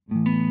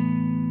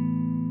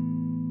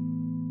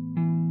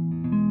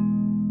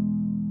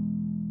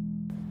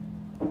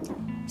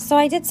So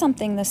I did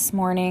something this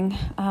morning,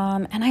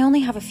 and I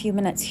only have a few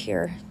minutes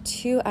here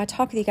to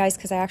talk with you guys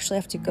because I actually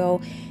have to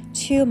go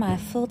to my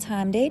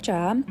full-time day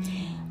job.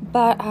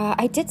 But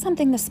I did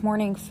something this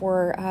morning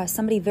for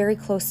somebody very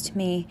close to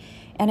me,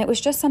 and it was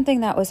just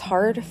something that was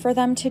hard for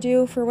them to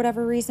do for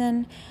whatever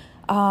reason.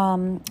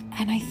 And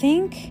I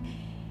think,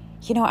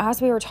 as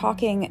we were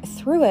talking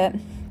through it,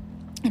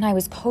 and I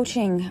was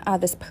coaching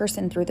this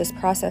person through this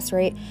process,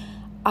 right,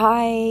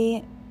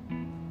 I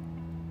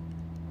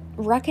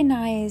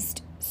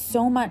recognized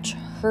so much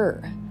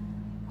hurt,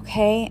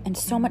 okay, and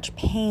so much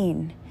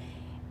pain.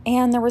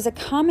 And there was a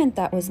comment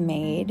that was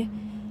made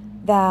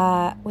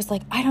that was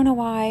like, I don't know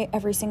why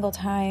every single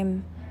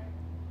time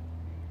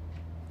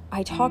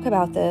I talk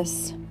about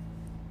this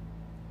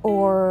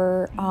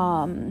or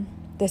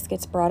this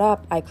gets brought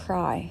up, I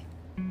cry.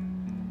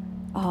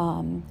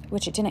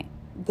 Which it didn't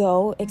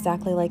go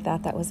exactly like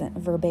that. That wasn't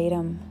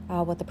verbatim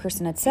what the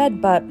person had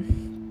said, but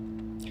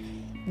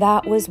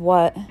that was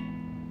what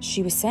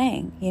she was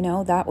saying,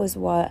 that was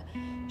what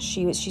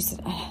she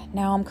said,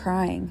 now I'm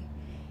crying,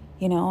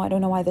 I don't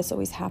know why this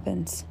always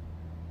happens.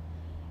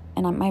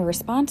 And my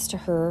response to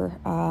her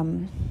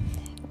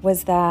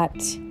was that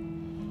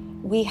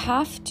we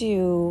have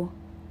to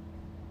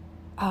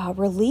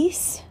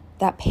release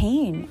that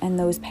pain and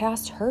those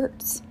past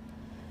hurts.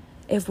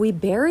 If we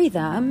bury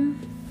them,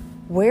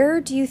 where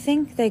do you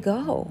think they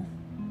go?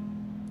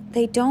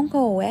 They don't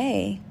go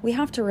away. We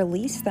have to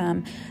release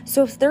them.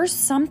 So if there's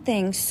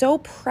something so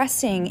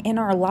pressing in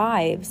our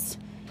lives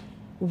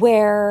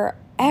where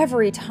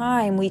every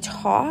time we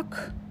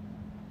talk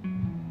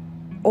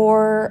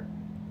or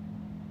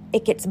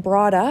it gets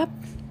brought up,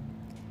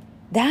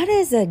 that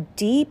is a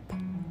deep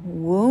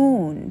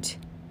wound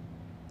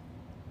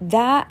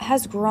that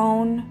has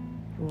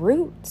grown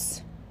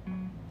roots.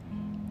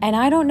 And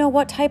I don't know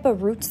what type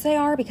of roots they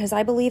are because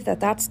I believe that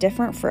that's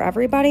different for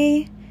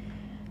everybody.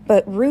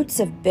 But roots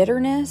of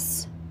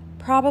bitterness,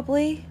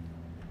 probably.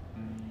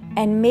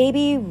 And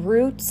maybe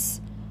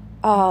roots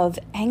of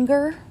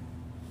anger.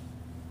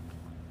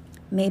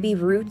 Maybe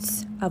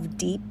roots of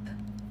deep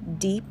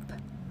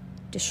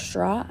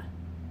distraught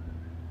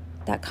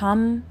that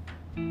come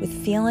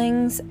with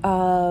feelings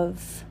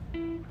of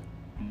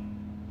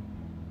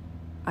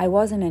I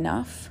wasn't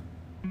enough.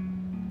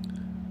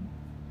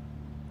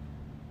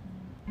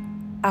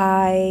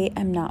 I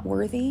am not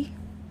worthy.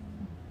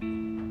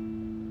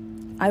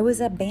 I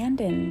was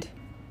abandoned.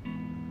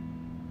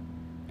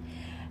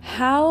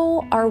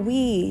 How are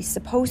we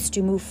supposed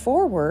to move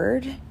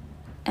forward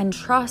and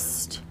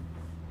trust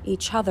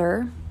each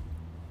other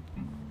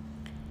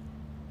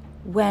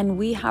when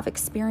we have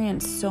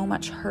experienced so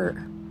much hurt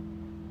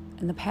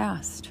in the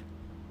past?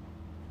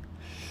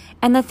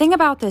 And the thing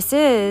about this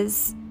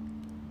is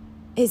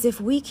if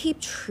we keep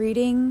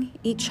treating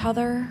each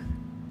other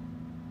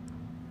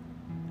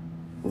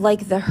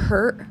like the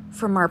hurt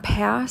from our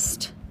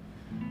past,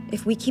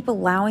 if we keep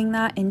allowing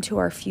that into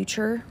our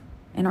future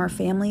and our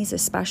families,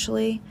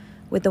 especially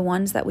with the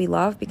ones that we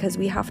love, because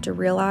we have to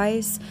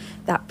realize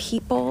that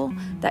people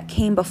that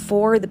came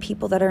before the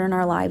people that are in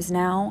our lives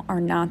now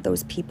are not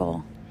those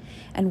people.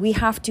 And we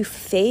have to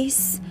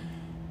face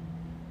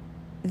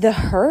the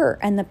hurt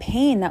and the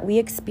pain that we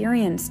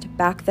experienced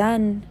back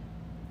then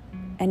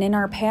and in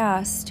our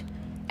past,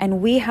 and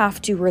we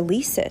have to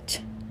release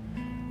it.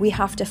 We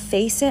have to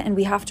face it and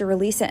we have to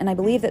release it. And I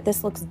believe that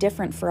this looks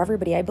different for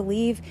everybody. I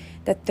believe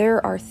that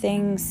there are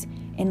things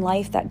in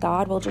life that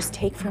God will just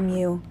take from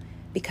you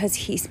because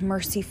He's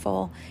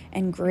merciful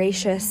and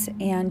gracious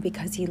and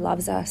because He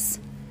loves us.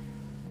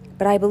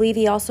 But I believe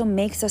He also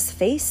makes us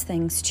face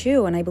things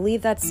too. And I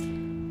believe that's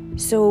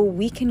so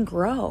we can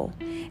grow.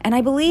 And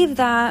I believe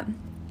that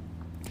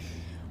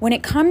when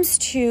it comes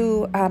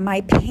to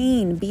my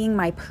pain being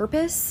my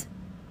purpose,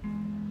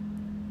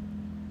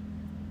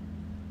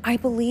 I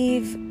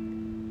believe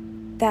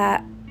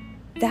that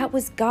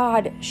was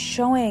God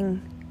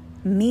showing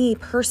me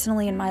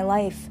personally in my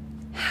life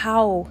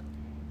how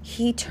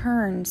He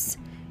turns,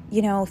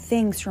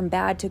 things from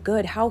bad to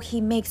good, how He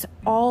makes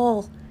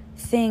all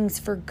things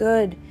for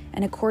good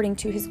and according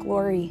to His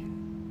glory,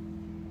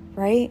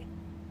 right?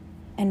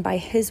 And by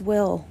His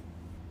will.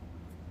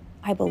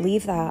 I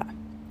believe that.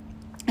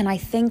 And I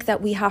think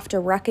that we have to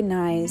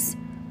recognize,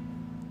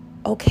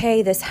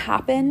 okay, this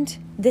happened.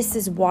 This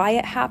is why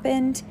it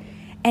happened.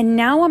 And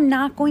now I'm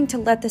not going to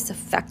let this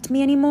affect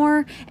me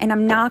anymore. And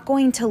I'm not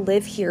going to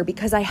live here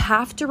because I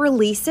have to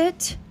release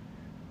it.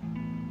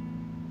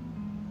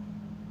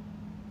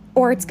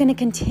 Or it's going to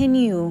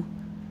continue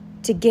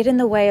to get in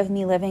the way of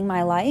me living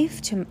my life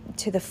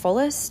to the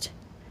fullest.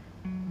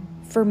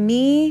 For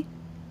me,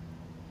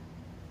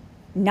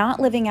 not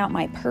living out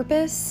my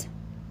purpose,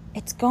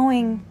 it's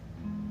going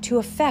to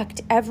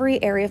affect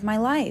every area of my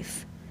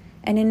life.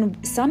 And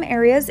in some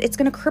areas, it's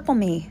going to cripple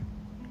me.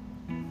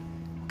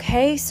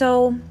 Okay,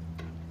 so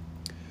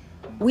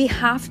we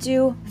have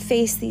to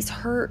face these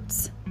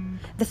hurts.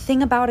 The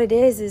thing about it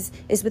is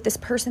with this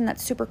person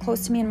that's super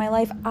close to me in my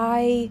life,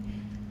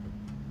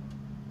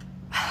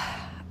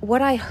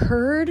 what I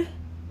heard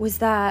was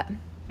that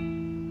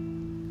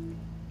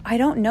I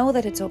don't know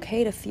that it's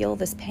okay to feel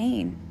this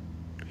pain.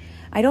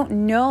 I don't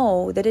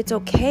know that it's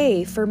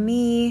okay for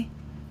me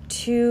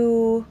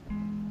to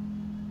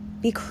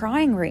be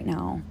crying right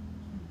now.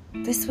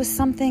 This was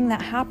something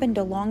that happened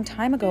a long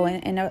time ago,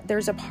 and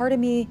there's a part of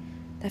me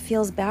that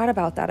feels bad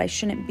about that. I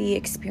shouldn't be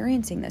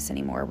experiencing this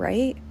anymore,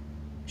 right?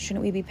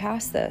 Shouldn't we be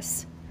past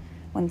this?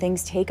 When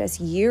things take us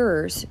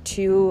years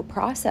to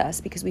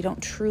process because we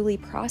don't truly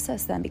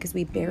process them, because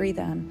we bury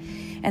them.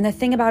 And the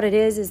thing about it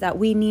is that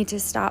we need to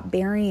stop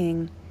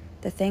burying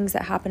the things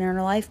that happen in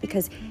our life,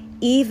 because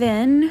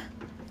even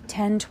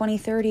 10, 20,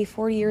 30,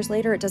 40 years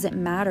later, it doesn't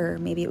matter.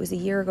 Maybe it was a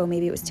year ago,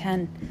 maybe it was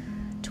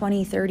 10,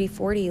 20, 30,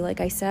 40,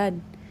 like I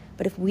said.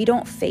 But if we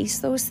don't face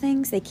those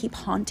things, they keep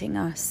haunting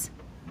us.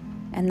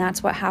 And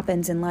that's what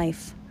happens in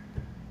life.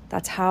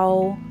 That's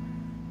how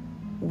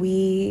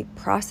we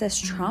process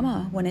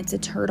trauma when it's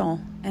eternal,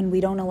 and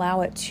we don't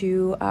allow it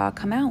to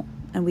come out,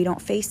 and we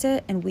don't face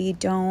it, and we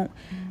don't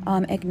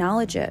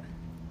acknowledge it.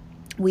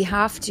 We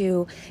have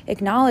to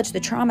acknowledge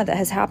the trauma that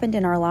has happened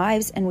in our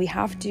lives, and we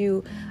have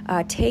to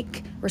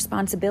take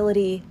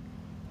responsibility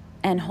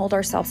and hold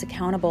ourselves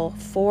accountable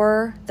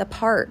for the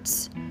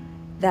parts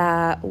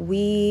that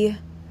we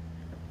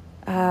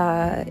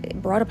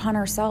brought upon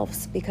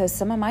ourselves, because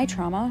some of my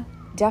trauma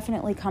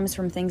definitely comes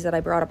from things that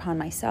I brought upon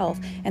myself.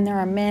 And there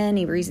are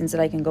many reasons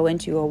that I can go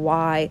into of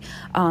why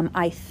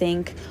I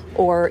think,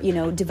 or,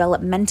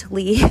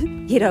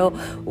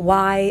 developmentally,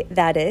 why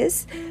that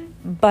is.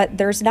 But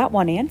there's not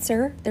one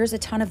answer. There's a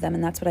ton of them.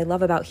 And that's what I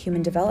love about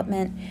human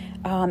development,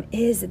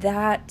 is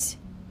that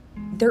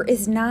there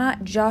is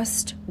not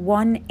just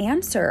one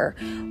answer.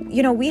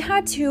 We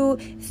had to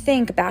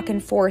think back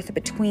and forth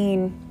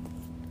between,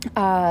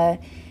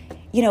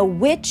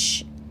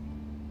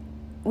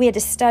 we had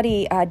to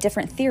study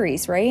different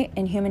theories, right,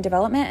 in human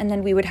development, and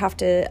then we would have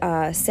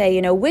to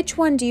say, which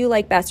one do you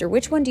like best, or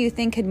which one do you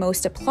think could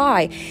most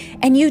apply?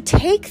 And you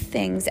take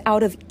things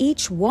out of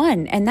each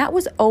one, and that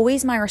was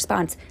always my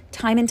response,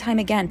 time and time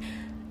again.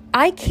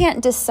 I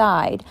can't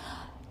decide.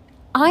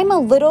 I'm a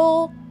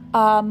little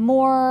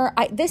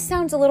this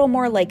sounds a little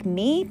more like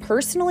me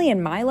personally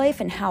in my life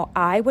and how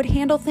I would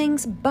handle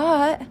things,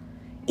 but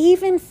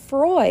even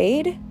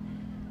Freud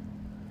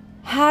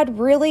had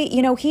really,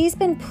 he's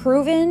been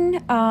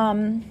proven,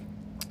 wrong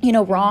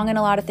in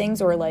a lot of things,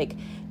 or like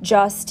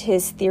just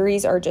his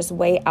theories are just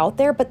way out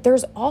there, but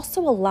there's also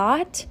a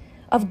lot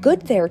of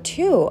good there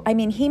too. I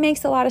mean, he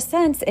makes a lot of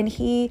sense, and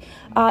he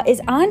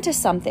is onto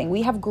something.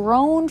 We have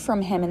grown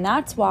from him, and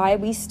that's why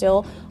we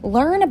still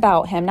learn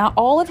about him. Not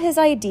all of his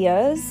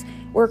ideas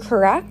were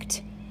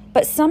correct,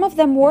 but some of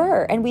them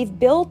were, and we've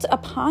built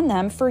upon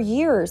them for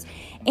years.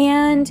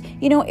 And,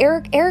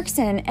 Erik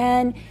Erikson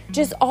and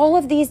just all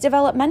of these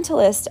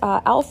developmentalists,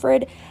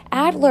 Alfred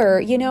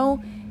Adler,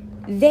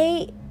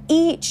 they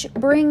each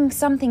bring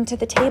something to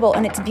the table,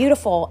 and it's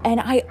beautiful.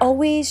 And I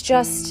always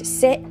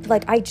just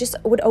I just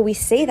would always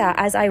say that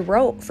as I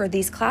wrote for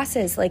these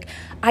classes, like,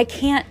 I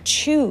can't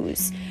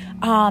choose,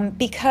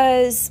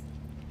 because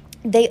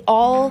they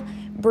all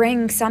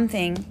bring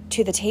something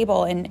to the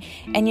table. And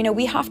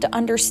we have to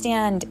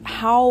understand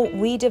how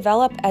we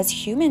develop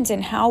as humans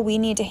and how we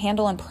need to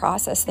handle and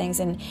process things.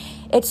 And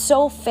it's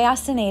so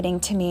fascinating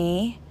to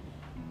me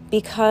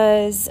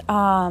because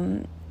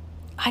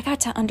I got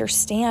to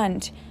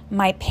understand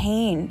my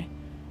pain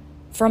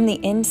from the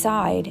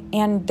inside,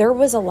 and there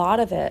was a lot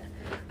of it,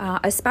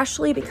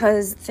 especially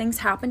because things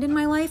happened in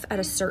my life at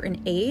a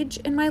certain age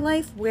in my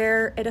life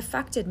where it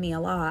affected me a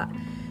lot.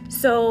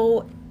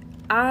 So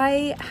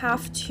I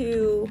have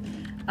to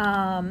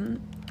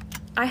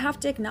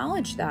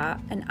acknowledge that,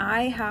 and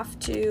I have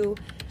to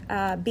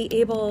be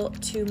able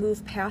to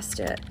move past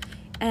it.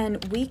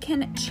 And we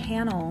can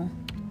channel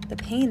the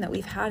pain that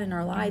we've had in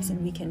our lives,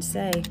 and we can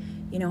say,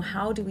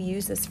 how do we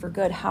use this for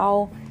good?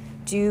 How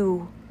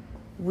do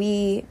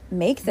we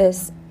make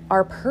this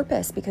our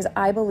purpose? Because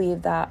I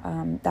believe that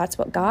that's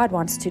what God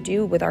wants to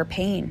do with our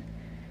pain.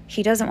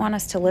 He doesn't want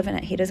us to live in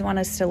it. He doesn't want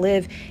us to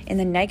live in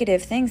the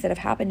negative things that have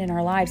happened in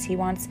our lives. He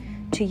wants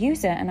to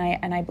use it.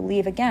 And I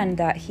believe, again,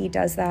 that he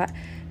does that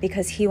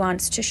because he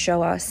wants to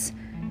show us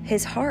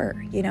his heart,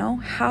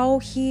 how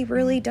he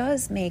really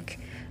does make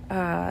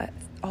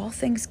all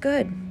things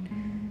good,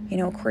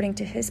 according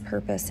to his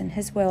purpose and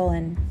his will.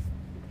 And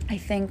I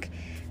think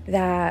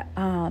that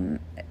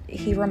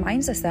he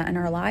reminds us that in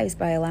our lives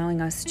by allowing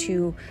us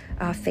to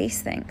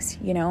face things,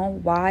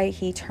 why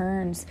he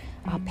turns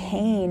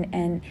pain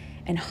and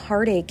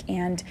heartache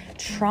and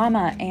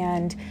trauma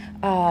and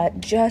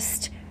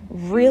just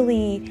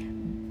really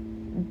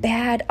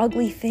bad,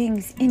 ugly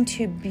things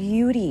into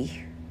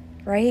beauty,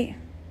 right?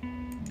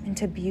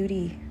 Into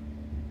beauty.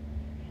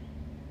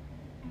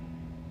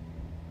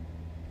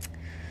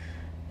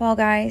 Well,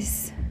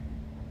 guys,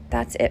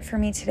 that's it for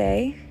me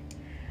today.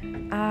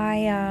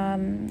 I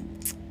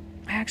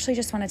actually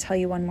just want to tell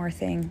you one more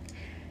thing.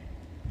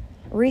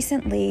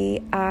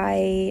 Recently,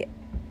 I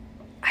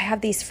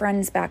have these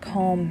friends back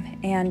home,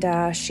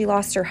 and she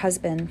lost her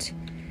husband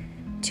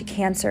to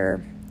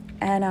cancer,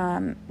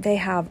 and they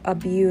have a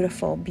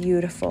beautiful,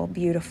 beautiful,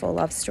 beautiful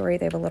love story.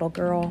 They have a little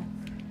girl,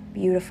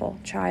 beautiful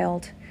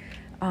child.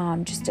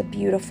 Just a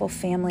beautiful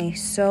family,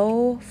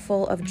 so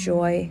full of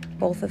joy.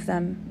 Both of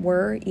them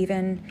were,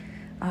 even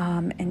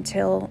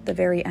until the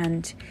very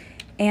end.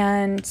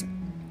 And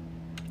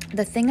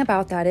the thing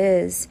about that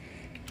is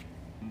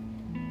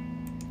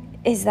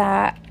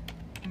that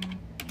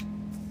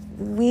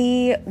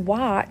we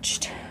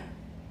watched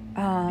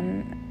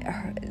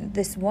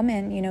this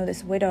woman,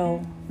 this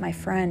widow, my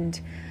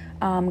friend,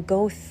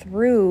 go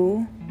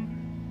through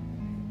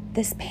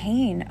this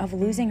pain of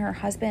losing her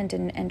husband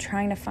and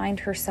trying to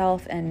find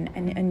herself and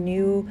a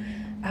new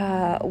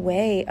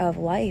way of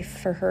life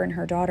for her and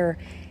her daughter.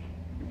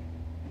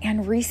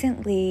 And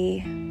recently,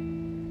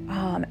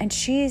 and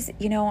she's,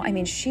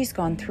 she's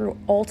gone through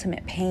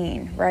ultimate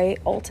pain, right?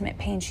 Ultimate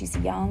pain. She's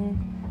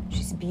young,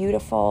 she's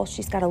beautiful,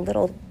 she's got a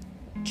little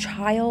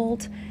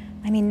child.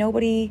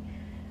 Nobody,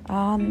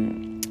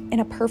 in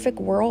a perfect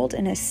world,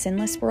 in a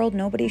sinless world,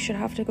 nobody should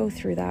have to go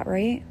through that,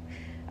 right?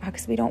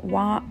 Because we don't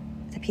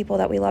want the people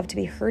that we love to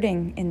be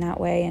hurting in that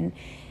way.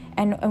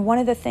 And one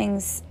of the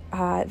things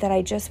that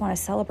I just want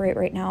to celebrate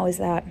right now is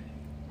that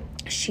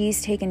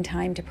she's taken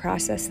time to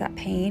process that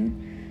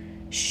pain.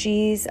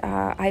 She's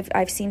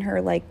I've seen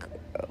her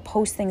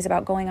post things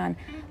about going on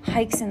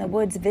hikes in the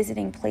woods,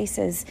 visiting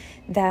places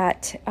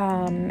that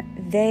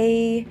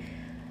they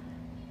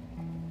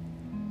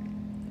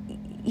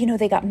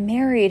got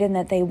married and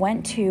that they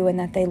went to and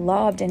that they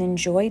loved and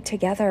enjoyed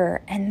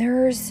together. And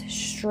there's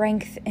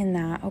strength in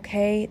that,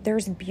 okay?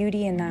 There's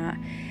beauty in that.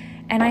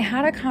 And I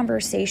had a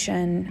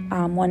conversation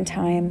one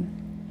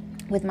time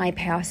with my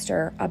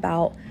pastor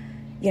about,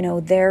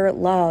 their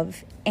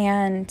love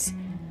and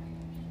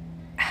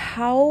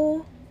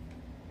how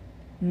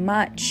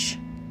much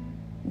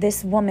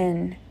this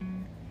woman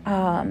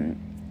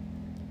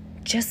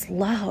just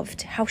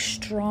loved, how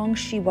strong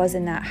she was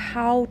in that,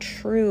 how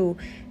true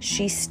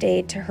she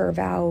stayed to her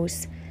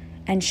vows,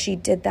 and she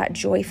did that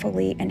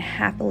joyfully and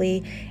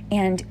happily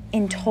and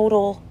in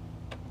total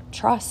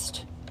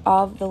trust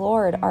of the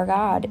Lord, our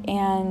God.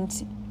 And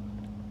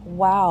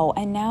wow.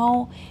 And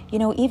now,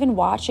 even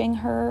watching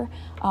her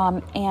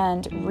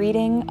and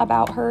reading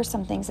about her,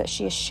 some things that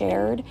she has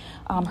shared,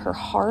 her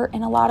heart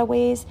in a lot of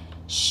ways,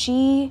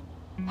 she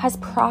has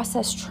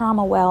processed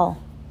trauma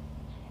well.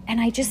 And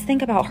I just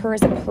think about her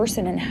as a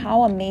person and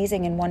how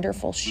amazing and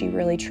wonderful she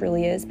really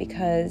truly is,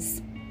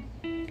 because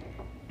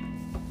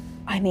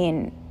I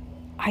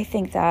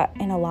think that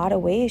in a lot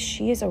of ways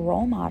she is a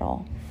role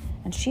model,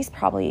 and she's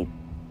probably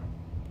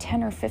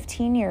 10 or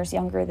 15 years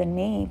younger than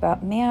me,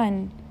 but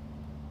man,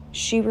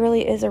 she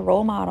really is a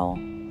role model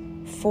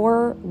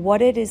for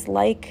what it is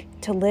like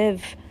to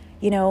live,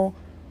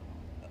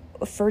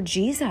 for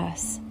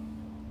Jesus.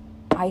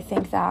 I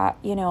think that,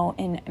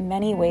 in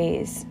many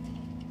ways,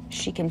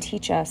 she can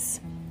teach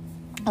us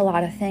a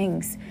lot of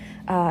things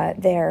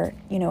there,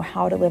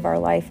 how to live our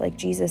life like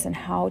Jesus and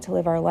how to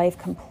live our life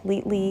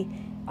completely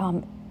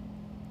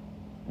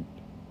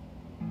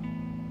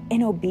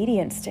in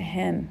obedience to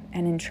Him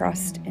and in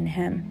trust in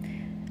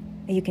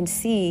Him. You can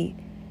see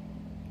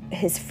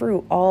His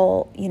fruit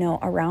all,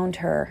 around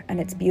her, and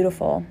it's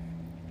beautiful.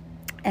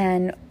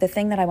 And the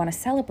thing that I want to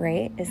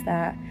celebrate is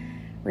that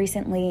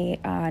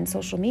recently on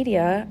social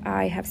media,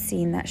 I have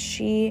seen that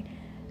she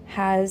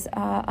has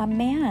a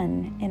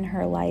man in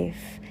her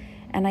life.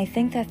 And I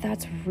think that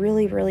that's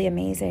really, really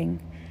amazing.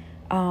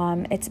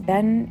 It's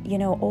been,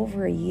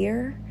 over a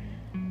year.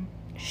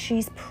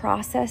 She's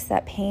processed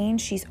that pain.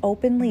 She's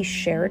openly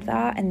shared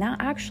that. And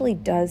that actually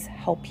does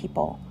help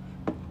people.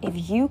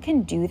 If you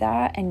can do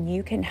that and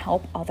you can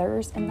help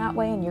others in that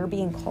way, and you're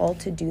being called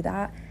to do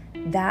that,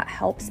 that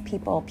helps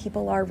people.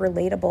 People are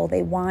relatable.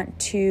 They want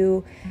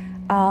to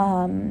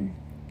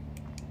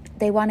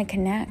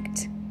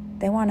connect.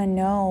 They want to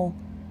know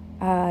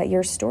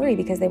your story,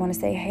 because they want to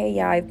say, hey,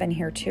 yeah, I've been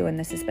here too, and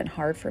this has been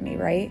hard for me,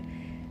 right?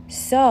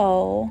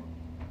 So,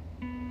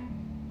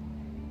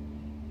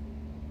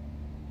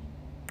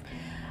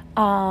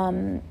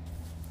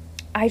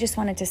 I just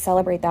wanted to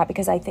celebrate that,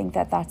 because I think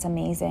that that's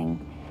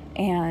amazing.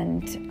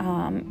 And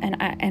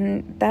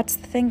that's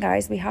the thing,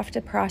 guys. We have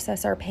to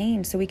process our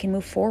pain so we can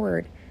move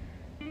forward.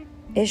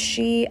 Is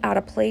she at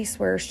a place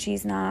where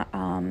she's not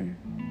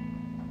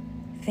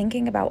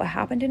thinking about what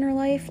happened in her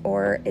life,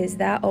 or is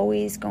that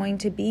always going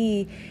to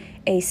be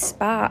a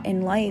spot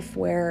in life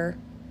where,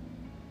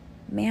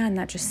 man,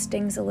 that just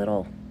stings a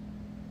little?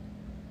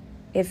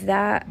 If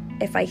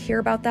I hear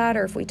about that,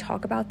 or if we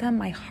talk about them,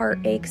 my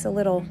heart aches a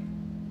little.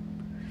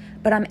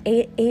 But I'm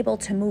able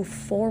to move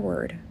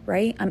forward,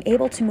 right? I'm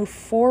able to move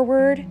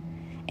forward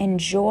in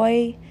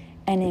joy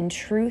and in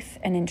truth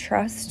and in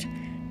trust,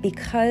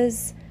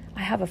 because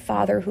I have a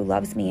Father who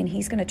loves me, and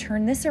He's going to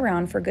turn this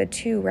around for good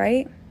too,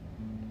 right?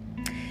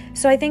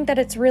 So I think that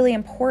it's really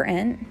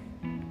important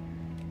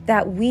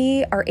that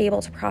we are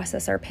able to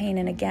process our pain.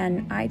 And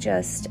again, I'm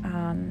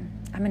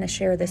going to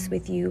share this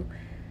with you,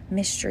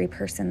 mystery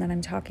person that I'm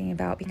talking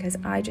about, because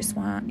I just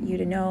want you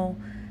to know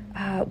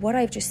what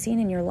I've just seen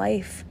in your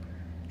life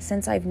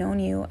since I've known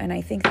you, and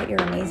I think that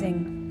you're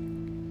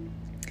amazing.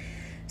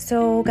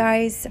 So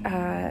guys,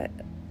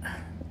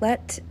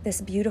 let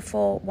this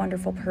beautiful,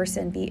 wonderful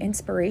person be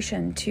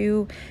inspiration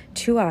to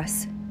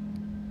us,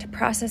 to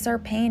process our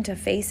pain, to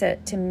face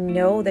it, to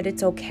know that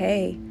it's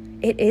okay.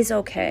 It is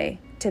okay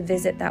to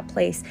visit that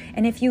place.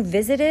 And if you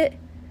visit it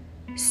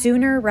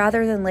sooner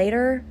rather than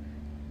later,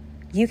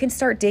 you can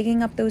start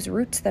digging up those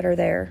roots that are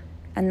there.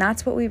 And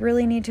that's what we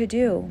really need to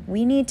do.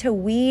 We need to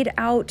weed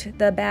out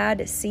the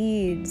bad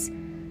seeds.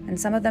 And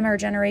some of them are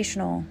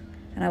generational.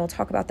 And I will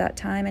talk about that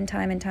time and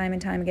time and time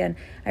and time again.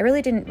 I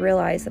really didn't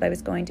realize that I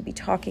was going to be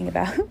talking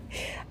about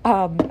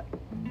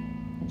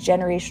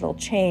generational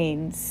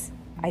chains.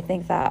 I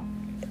think that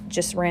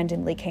just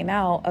randomly came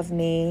out of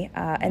me.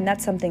 And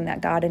that's something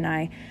that God and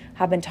I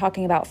have been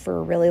talking about for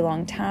a really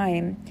long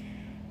time.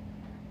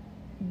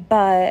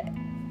 But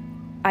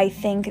I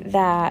think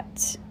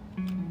that,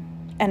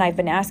 and I've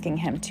been asking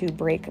him to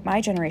break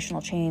my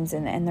generational chains.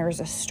 And there's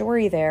a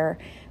story there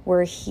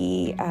where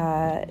he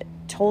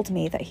told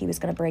me that he was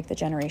going to break the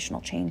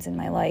generational chains in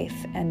my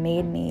life and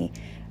made me,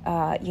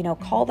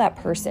 call that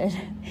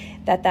person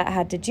that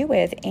had to do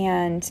with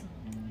and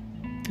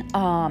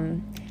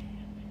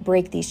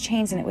break these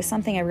chains. And it was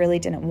something I really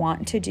didn't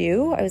want to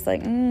do. I was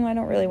like, I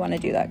don't really want to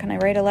do that. Can I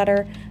write a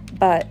letter?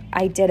 But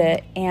I did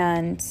it.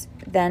 And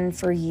then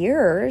for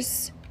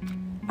years,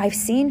 I've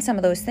seen some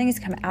of those things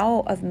come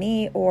out of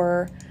me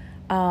or,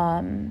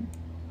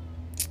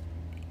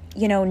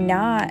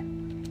 not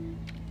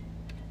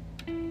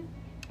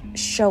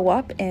show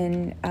up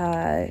in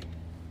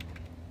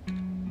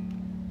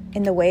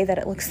the way that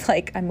it looks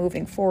like I'm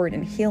moving forward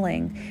and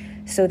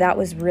healing. So that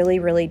was really,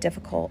 really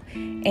difficult.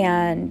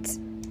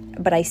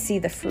 But I see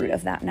the fruit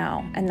of that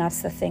now. And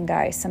that's the thing,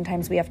 guys.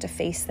 Sometimes we have to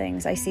face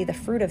things. I see the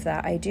fruit of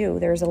that. I do.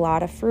 There's a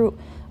lot of fruit.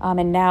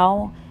 And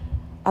now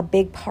a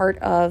big part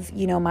of,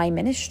 my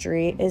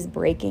ministry is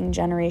breaking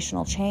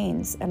generational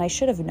chains. And I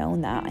should have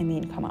known that. I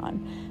mean, come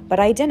on. But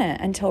I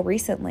didn't until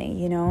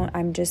recently.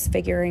 I'm just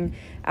figuring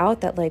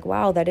out that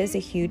wow, that is a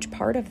huge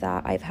part of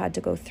that. I've had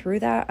to go through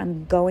that.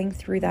 I'm going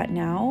through that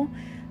now.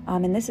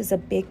 And this is a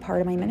big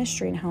part of my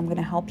ministry and how I'm going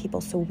to help people.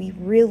 So we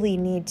really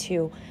need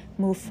to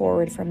move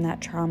forward from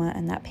that trauma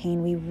and that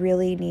pain. We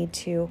really need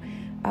to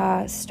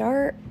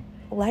start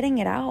letting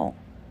it out.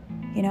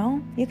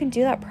 You can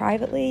do that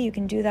privately. You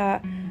can do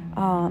that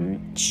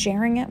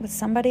sharing it with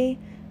somebody.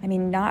 I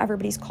mean, not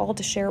everybody's called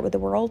to share it with the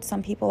world.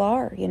 Some people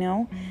are,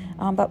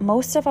 but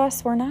most of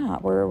us, we're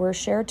not. We're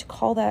shared to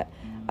call that,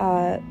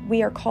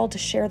 we are called to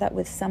share that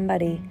with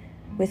somebody,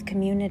 with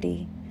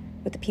community,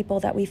 with the people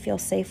that we feel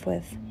safe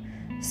with.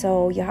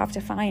 So you have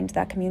to find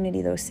that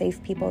community, those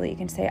safe people that you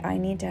can say, I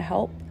need to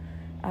help.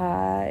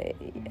 I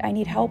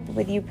need help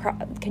with you.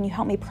 Can you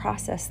help me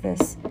process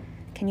this?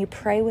 Can you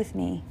pray with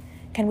me?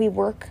 Can we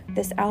work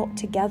this out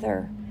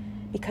together?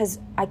 Because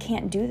I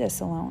can't do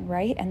this alone,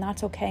 right? And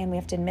that's okay. And we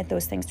have to admit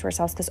those things to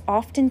ourselves because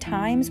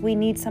oftentimes we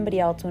need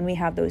somebody else when we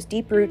have those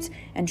deep roots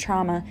and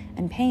trauma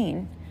and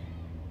pain.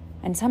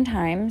 And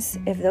sometimes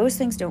if those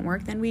things don't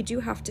work, then we do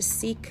have to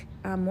seek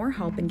more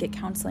help and get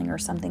counseling or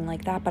something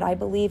like that. But I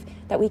believe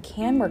that we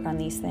can work on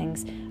these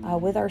things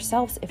with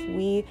ourselves if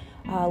we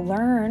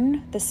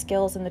learn the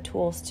skills and the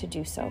tools to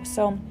do so.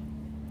 So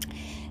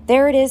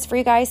there it is for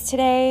you guys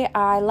today.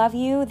 I love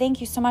you. Thank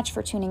you so much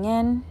for tuning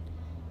in.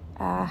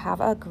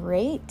 Have a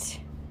great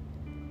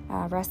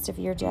rest of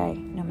your day,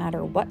 no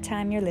matter what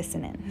time you're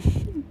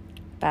listening.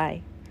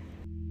 Bye.